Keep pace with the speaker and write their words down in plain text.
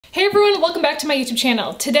Hey everyone, welcome back to my YouTube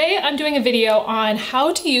channel. Today I'm doing a video on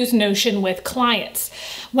how to use Notion with clients.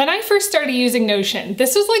 When I first started using Notion,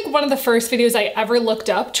 this was like one of the first videos I ever looked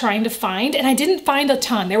up trying to find, and I didn't find a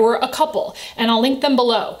ton. There were a couple, and I'll link them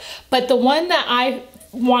below. But the one that I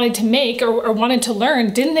wanted to make or wanted to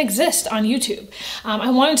learn didn't exist on YouTube. I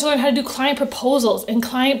wanted to learn how to do client proposals and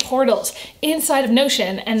client portals inside of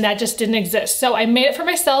Notion, and that just didn't exist. So I made it for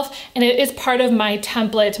myself, and it is part of my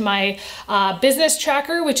template, my business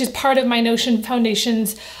tracker, which is part of my Notion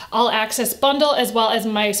Foundation's All Access bundle, as well as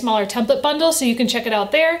my smaller template bundle, so you can check it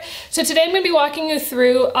out there. So today I'm going to be walking you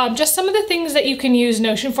through just some of the things that you can use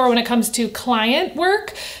Notion for when it comes to client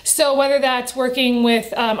work. So whether that's working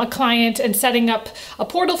with a client and setting up a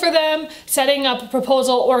portal for them, setting up a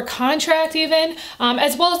proposal or contract even,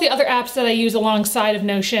 as well as the other apps that I use alongside of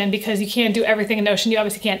Notion, because you can't do everything in Notion. You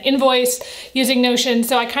obviously can't invoice using Notion.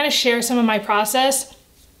 So I kind of share some of my process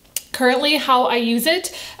currently, how I use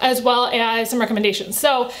it, as well as some recommendations.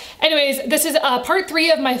 So anyways, this is part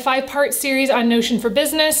 3 of my 5-part series on Notion for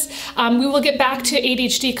Business. We will get back to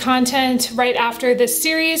ADHD content right after this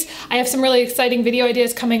series. I have some really exciting video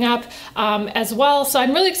ideas coming up as well, so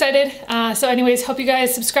I'm really excited. So anyways, hope you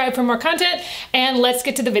guys subscribe for more content, and let's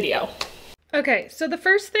get to the video. Okay, so the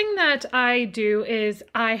first thing that I do is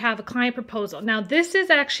I have a client proposal. Now this is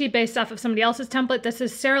actually based off of somebody else's template. This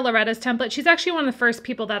is Sarah Loretta's template. She's actually one of the first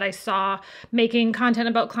people that I saw making content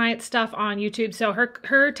about client stuff on YouTube. So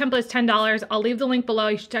her template is $10. I'll leave the link below.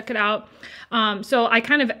 You should check it out. So I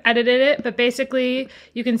kind of edited it, but basically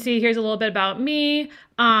you can see here's a little bit about me,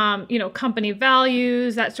 you know, company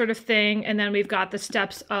values, that sort of thing. And then we've got the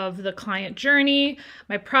steps of the client journey,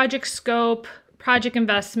 my project scope, project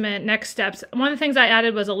investment, next steps. One of the things I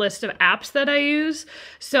added was a list of apps that I use.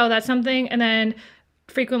 So that's something. And then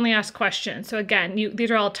frequently asked questions. So again,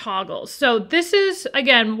 these are all toggles. So this is,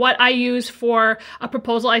 again, what I use for a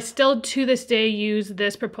proposal. I still to this day use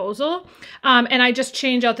this proposal. And I just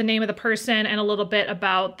change out the name of the person and a little bit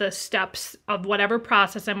about the steps of whatever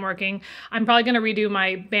process I'm working. I'm probably going to redo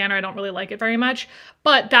my banner. I don't really like it very much,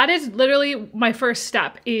 but that is literally my first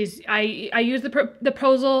step. Is I use the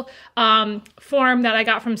proposal form that I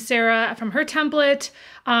got from Sarah from her template.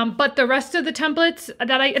 But the rest of the templates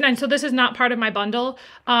that and so this is not part of my bundle,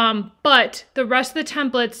 but the rest of the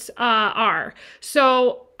templates are.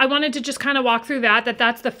 So I wanted to just kind of walk through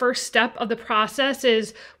that's the first step of the process.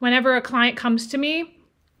 Is whenever a client comes to me,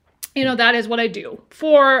 you know, that is what I do.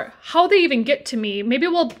 For how they even get to me, maybe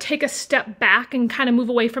we'll take a step back and kind of move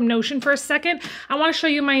away from Notion for a second. I want to show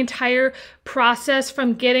you my entire process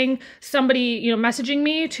from getting somebody, you know, messaging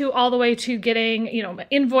me to all the way to getting, you know,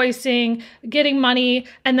 invoicing, getting money,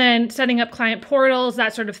 and then setting up client portals,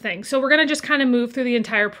 that sort of thing. So we're going to just kind of move through the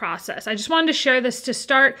entire process. I just wanted to share this to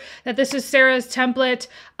start, that this is Sarah's template,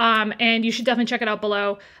 and you should definitely check it out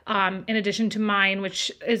below, in addition to mine, which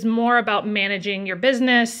is more about managing your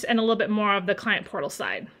business and a little bit more of the client portal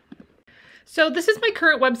side. So this is my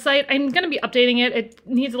current website. I'm going to be updating it. It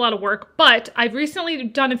needs a lot of work, but I've recently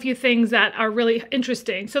done a few things that are really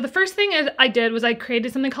interesting. So the first thing I did was I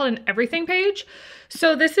created something called an everything page.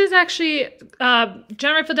 So this is actually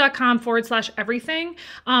jenrightfield.com/everything.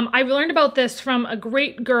 I learned about this from a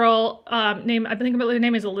great girl named, I think her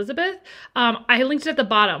name is Elizabeth. I linked it at the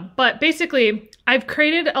bottom, but basically I've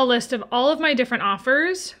created a list of all of my different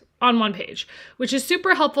offers on one page, which is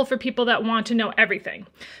super helpful for people that want to know everything.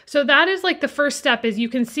 So that is like the first step, is you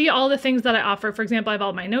can see all the things that I offer. For example, I have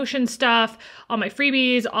all my Notion stuff, all my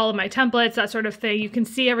freebies, all of my templates, that sort of thing. You can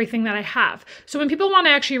see everything that I have. So when people want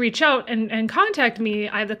to actually reach out and contact me,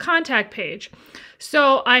 I have the contact page.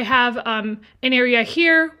 So I have an area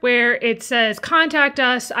here where it says contact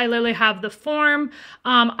us. I literally have the form.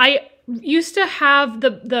 I used to have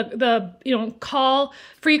the you know,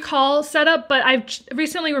 free call set up, but I've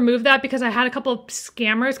recently removed that because I had a couple of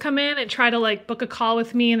scammers come in and try to like book a call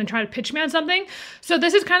with me and then try to pitch me on something. So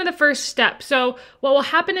this is kind of the first step. So what will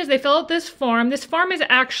happen is they fill out this form. This form is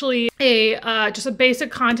actually just a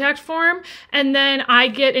basic contact form, and then I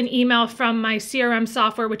get an email from my CRM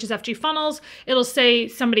software, which is FGFunnels. It'll say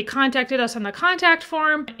somebody contacted us on the contact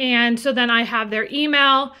form, and so then I have their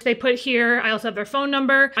email. They put here. I also have their phone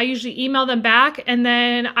number. I usually email them back, and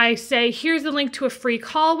then I say, here's the link to a free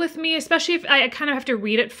call with me, especially if I kind of have to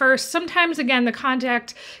read it first. Sometimes, again, the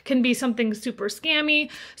contact can be something super scammy.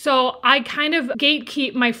 So I kind of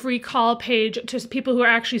gatekeep my free call page to people who are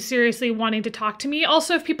actually seriously wanting to talk to me.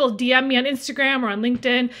 Also, if people DM me on Instagram or on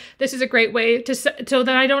LinkedIn, this is a great way to, so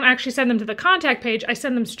that I don't actually send them to the contact page, I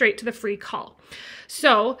send them straight to the free call.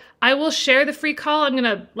 So I will share the free call. I'm going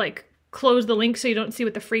to like close the link so you don't see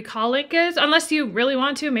what the free call link is, unless you really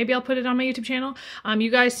want to. Maybe I'll put it on my YouTube channel.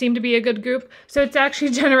 You guys seem to be a good group. So it's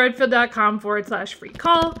actually jennaredfield.com/free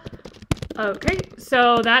call. Okay,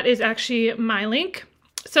 so that is actually my link.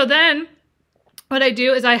 So then what I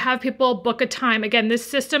do is I have people book a time. Again, this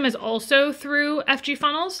system is also through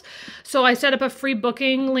FGFunnels. So I set up a free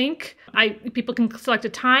booking link. People can select a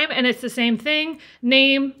time, and it's the same thing: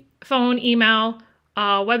 name, phone, email,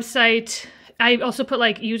 website. I also put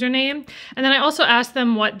like username, and then I also ask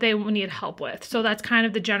them what they need help with. So that's kind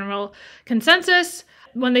of the general consensus.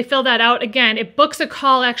 When they fill that out, again, it books a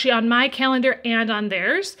call actually on my calendar and on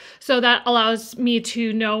theirs. So that allows me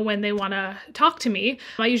to know when they want to talk to me.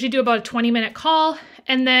 I usually do about a 20-minute call,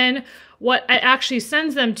 and then what it actually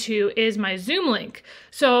sends them to is my Zoom link.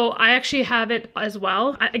 So I actually have it as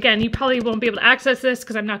well. Again, you probably won't be able to access this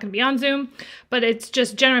because I'm not going to be on Zoom, but it's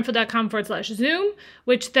just jennaredfield.com/Zoom,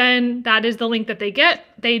 which then that is the link that they get.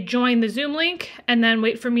 They join the Zoom link and then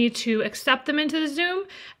wait for me to accept them into the Zoom.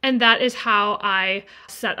 And that is how I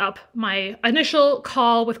set up my initial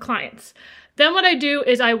call with clients. Then what I do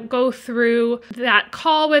is I go through that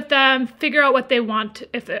call with them, figure out what they want,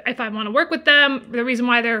 if I want to work with them, the reason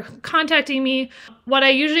why they're contacting me. What I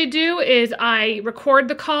usually do is I record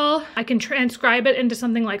the call. I can transcribe it into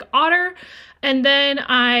something like Otter, and then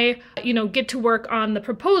I, get to work on the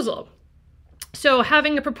proposal. So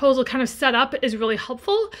having a proposal kind of set up is really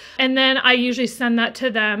helpful. And then I usually send that to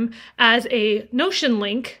them as a Notion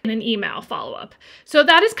link and an email follow-up. So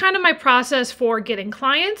that is kind of my process for getting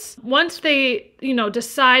clients. Once they,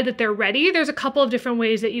 decide that they're ready, there's a couple of different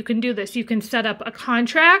ways that you can do this. You can set up a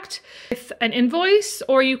contract with an invoice,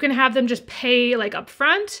 or you can have them just pay like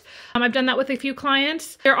upfront. I've done that with a few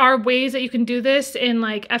clients. There are ways that you can do this in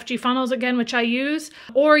like FGFunnels again, which I use,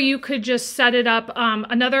 or you could just set it up.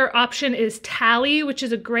 Another option is Tally, which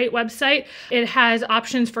is a great website. It has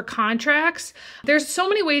options for contracts. There's so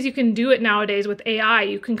many ways you can do it nowadays with AI.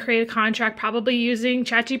 You can create a contract probably using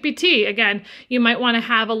ChatGPT. Again, you might want to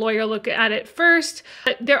have a lawyer look at it first.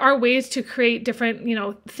 But there are ways to create different,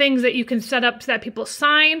 things that you can set up so that people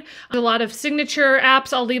sign. There's a lot of signature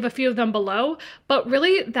apps. I'll leave a few of them below. But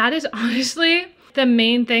really, that is honestly the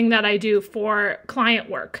main thing that I do for client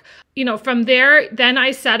work. From there, then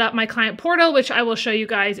I set up my client portal, which I will show you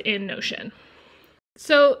guys in Notion.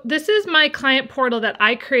 So this is my client portal that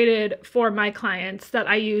I created for my clients that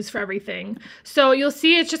I use for everything. So you'll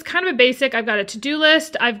see it's just kind of a basic. I've got a to-do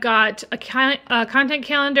list, I've got a content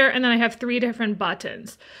calendar, and then I have 3 different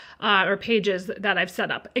buttons. Or pages that I've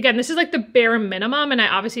set up. Again, this is like the bare minimum, and I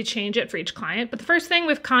obviously change it for each client. But the first thing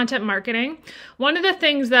with content marketing, one of the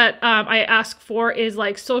things that I ask for is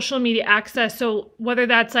like social media access. So whether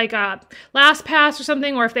that's like a LastPass or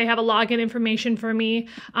something, or if they have a login information for me,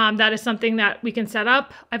 that is something that we can set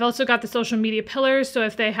up. I've also got the social media pillars. So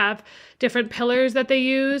if they have different pillars that they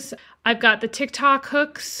use, I've got the TikTok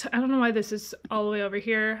hooks. I don't know why this is all the way over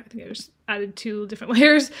here. I think I just added 2 different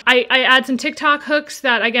layers. I add some TikTok hooks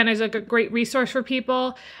that, again, is like a great resource for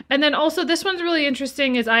people. And then also this one's really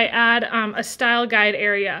interesting is I add a style guide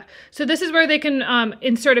area. So this is where they can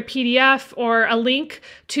insert a PDF or a link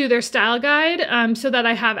to their style guide so that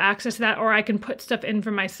I have access to that, or I can put stuff in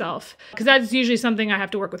for myself, because that's usually something I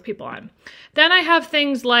have to work with people on. Then I have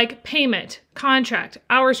things like payment, contract,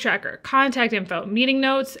 hours tracker, contact info, meeting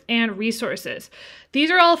notes, and resources. These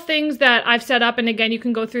are all things that I've set up, and again, you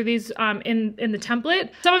can go through these in the template.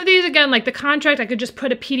 Some of these, again, like the contract, I could just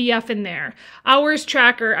put a PDF in there. Hours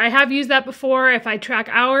tracker, I have used that before. If I track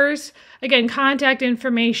hours, again, contact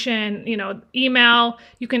information, email,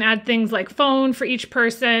 you can add things like phone for each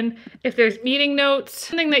person. If there's meeting notes,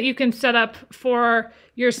 something that you can set up for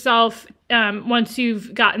yourself once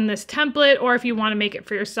you've gotten this template, or if you want to make it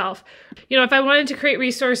for yourself. If I wanted to create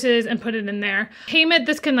resources and put it in there. Payment,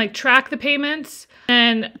 this can like track the payments.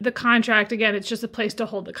 And the contract, again, it's just a place to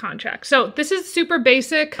hold the contract. So this is super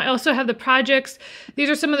basic. I also have the projects. These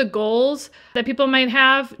are some of the goals that people might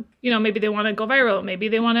have. Maybe they want to go viral. Maybe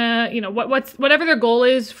they want to, whatever their goal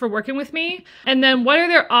is for working with me. And then what are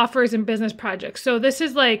their offers and business projects? So this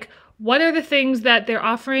is like, what are the things that they're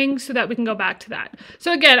offering so that we can go back to that?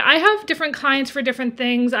 So again, I have different clients for different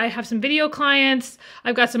things. I have some video clients.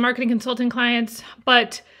 I've got some marketing consulting clients,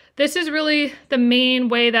 but this is really the main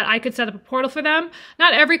way that I could set up a portal for them.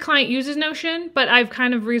 Not every client uses Notion, but I've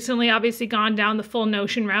kind of recently obviously gone down the full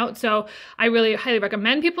Notion route. So I really highly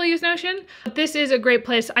recommend people use Notion. But this is a great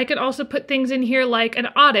place. I can also put things in here like an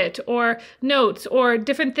audit or notes or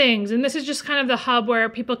different things. And this is just kind of the hub where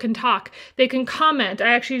people can talk. They can comment. I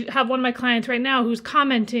actually have one of my clients right now who's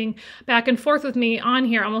commenting back and forth with me on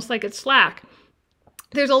here, almost like it's Slack.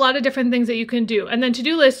 there's a lot of different things that you can do. And then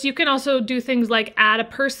to-do lists, you can also do things like add a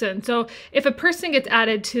person. So if a person gets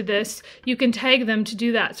added to this, you can tag them to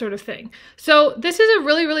do that sort of thing. So this is a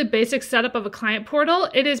really, really basic setup of a client portal.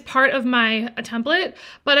 It is part of my template,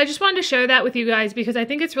 but I just wanted to share that with you guys because I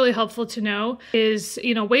think it's really helpful to know is,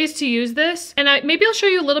 ways to use this. And maybe I'll show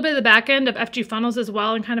you a little bit of the back end of FGFunnels as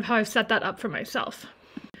well and kind of how I've set that up for myself.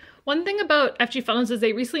 One thing about FGFunnels is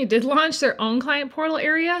they recently did launch their own client portal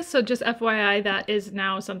area. So just FYI, that is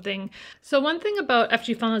now something. So one thing about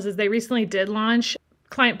FGFunnels is they recently did launch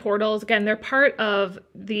client portals. Again, they're part of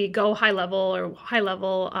the Go High Level or High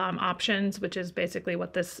Level options, which is basically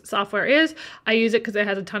what this software is. I use it because it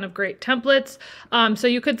has a ton of great templates. So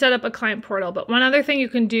you could set up a client portal. But one other thing you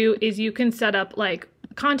can do is you can set up like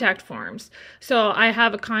contact forms. So I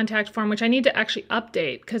have a contact form, which I need to actually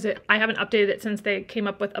update because I haven't updated it since they came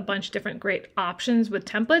up with a bunch of different great options with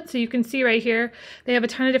templates. So you can see right here, they have a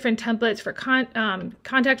ton of different templates for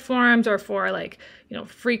contact forms or for like,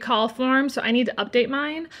 free call forms. So I need to update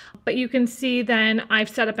mine, but you can see then I've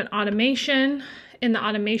set up an automation in the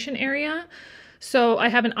automation area. So I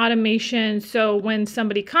have an automation. So when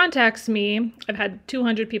somebody contacts me, I've had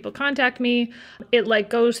 200 people contact me. It like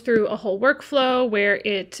goes through a whole workflow where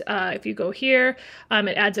it, if you go here,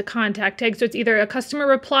 it adds a contact tag. So it's either a customer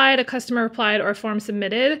replied, or a form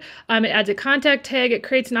submitted. It adds a contact tag, it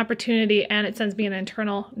creates an opportunity, and it sends me an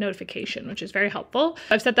internal notification, which is very helpful.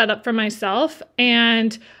 I've set that up for myself.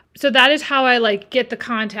 And so that is how I like get the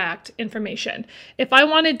contact information. If I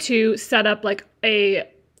wanted to set up like a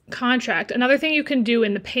contract. Another thing you can do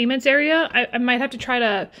in the payments area, I might have to try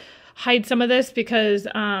to hide some of this because,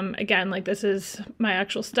 again, like this is my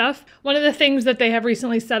actual stuff. One of the things that they have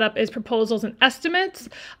recently set up is proposals and estimates,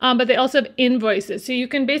 but they also have invoices. So you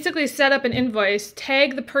can basically set up an invoice,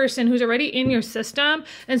 tag the person who's already in your system,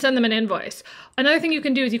 and send them an invoice. Another thing you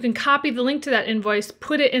can do is you can copy the link to that invoice,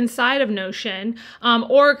 put it inside of Notion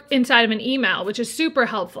or inside of an email, which is super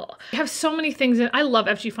helpful. I have so many things. I love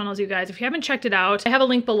FGFunnels, you guys. If you haven't checked it out, I have a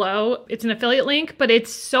link below. It's an affiliate link, but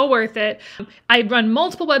it's so worth it. I run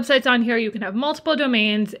multiple websites on here. You can have multiple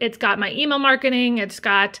domains. It's got my email marketing. It's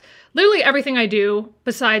got literally everything I do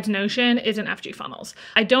besides Notion is in FGFunnels.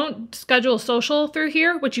 I don't schedule social through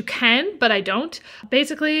here, which you can, but I don't.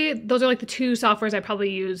 Basically, those are like the two softwares I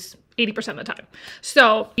probably use 80% of the time.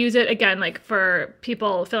 So use it again, like for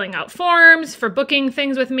people filling out forms, for booking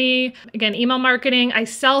things with me. Again, email marketing. I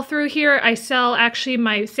sell through here. I sell actually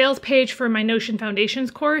my sales page for my Notion Foundations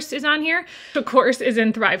course is on here. The course is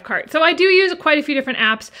in Thrivecart. So I do use quite a few different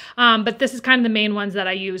apps, but this is kind of the main ones that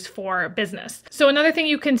I use for business. So another thing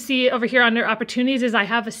you can see over here under opportunities is I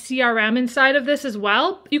have a CRM inside of this as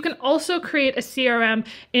well. You can also create a CRM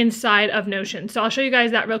inside of Notion. So I'll show you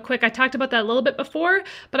guys that real quick. I talked about that a little bit before,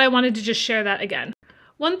 but I wanted to just share that again.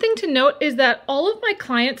 One thing to note is that all of my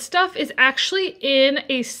client stuff is actually in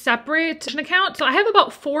a separate Notion account. So I have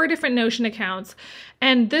about 4 different Notion accounts,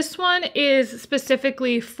 and this one is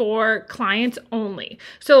specifically for clients only.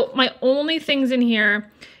 So my only things in here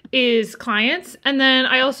is clients. And then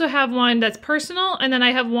I also have one that's personal. And then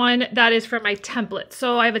I have one that is for my template.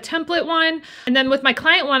 So I have a template one. And then with my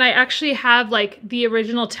client one, I actually have like the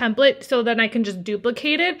original template so that I can just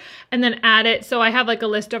duplicate it and then add it. So I have like a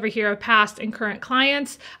list over here of past and current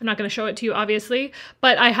clients. I'm not going to show it to you obviously,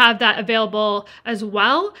 but I have that available as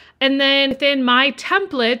well. And then within my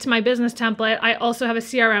template, my business template, I also have a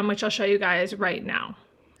CRM, which I'll show you guys right now.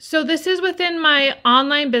 So this is within my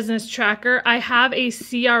online business tracker. I have a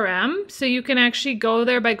CRM, so you can actually go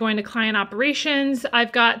there by going to client operations.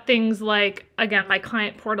 I've got things like, again, my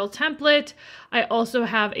client portal template. I also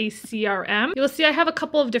have a CRM. You'll see I have a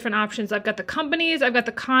couple of different options. I've got the companies, I've got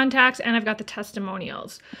the contacts, and I've got the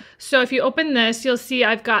testimonials. So if you open this, you'll see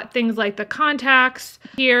I've got things like the contacts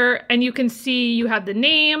here, and you can see you have the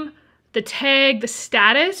name, the tag, the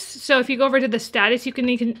status. So if you go over to the status, you can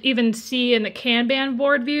even see in the Kanban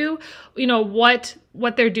board view,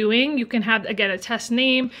 what they're doing. You can have, again, a test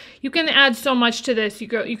name. You can add so much to this. You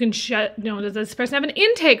can does this person have an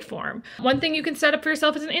intake form? One thing you can set up for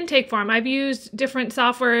yourself is an intake form. I've used different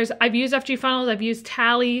softwares. I've used FGFunnels. I've used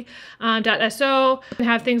Tally.so. You can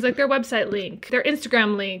have things like their website link, their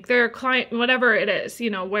Instagram link, their client, whatever it is,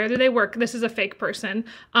 where do they work? This is a fake person.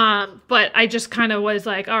 But I just kind of was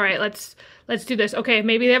like, all right, let's do this. Okay,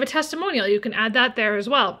 maybe they have a testimonial. You can add that there as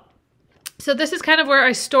well. So this is kind of where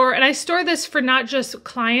I store, and I store this for not just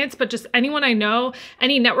clients, but just anyone I know,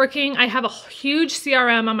 any networking. I have a huge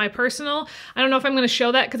CRM on my personal. I don't know if I'm going to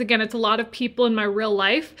show that because again, it's a lot of people in my real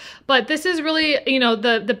life, but this is really, you know,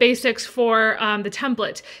 the basics for the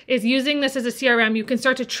template is using this as a CRM. You can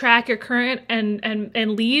start to track your current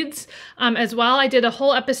and leads as well. I did a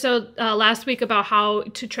whole episode last week about how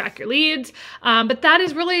to track your leads, but that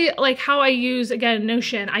is really like how I use, again,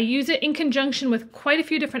 Notion. I use it in conjunction with quite a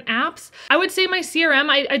few different apps. I would say my CRM,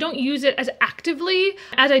 I don't use it as actively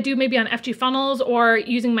as I do maybe on FGFunnels or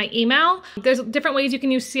using my email. There's different ways you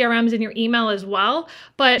can use CRMs in your email as well,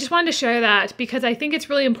 but I just wanted to share that because I think it's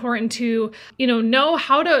really important to, you know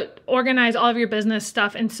how to organize all of your business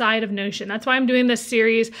stuff inside of Notion. That's why I'm doing this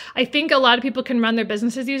series. I think a lot of people can run their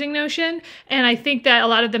businesses using Notion, and I think that a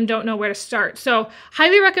lot of them don't know where to start. So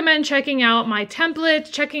highly recommend checking out my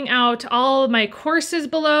template, checking out all of my courses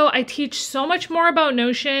below. I teach so much more about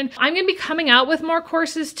Notion. I'm going to be coming out with more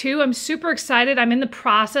courses too. I'm super excited. I'm in the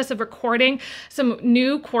process of recording some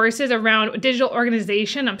new courses around digital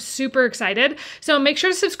organization. I'm super excited. So make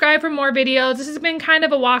sure to subscribe for more videos. This has been kind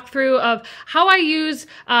of a walkthrough of how I use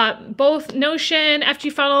both Notion,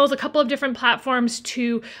 FGFunnels, a couple of different platforms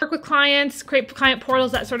to work with clients, create client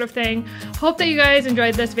portals, that sort of thing. Hope that you guys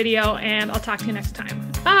enjoyed this video, and I'll talk to you next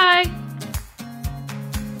time. Bye.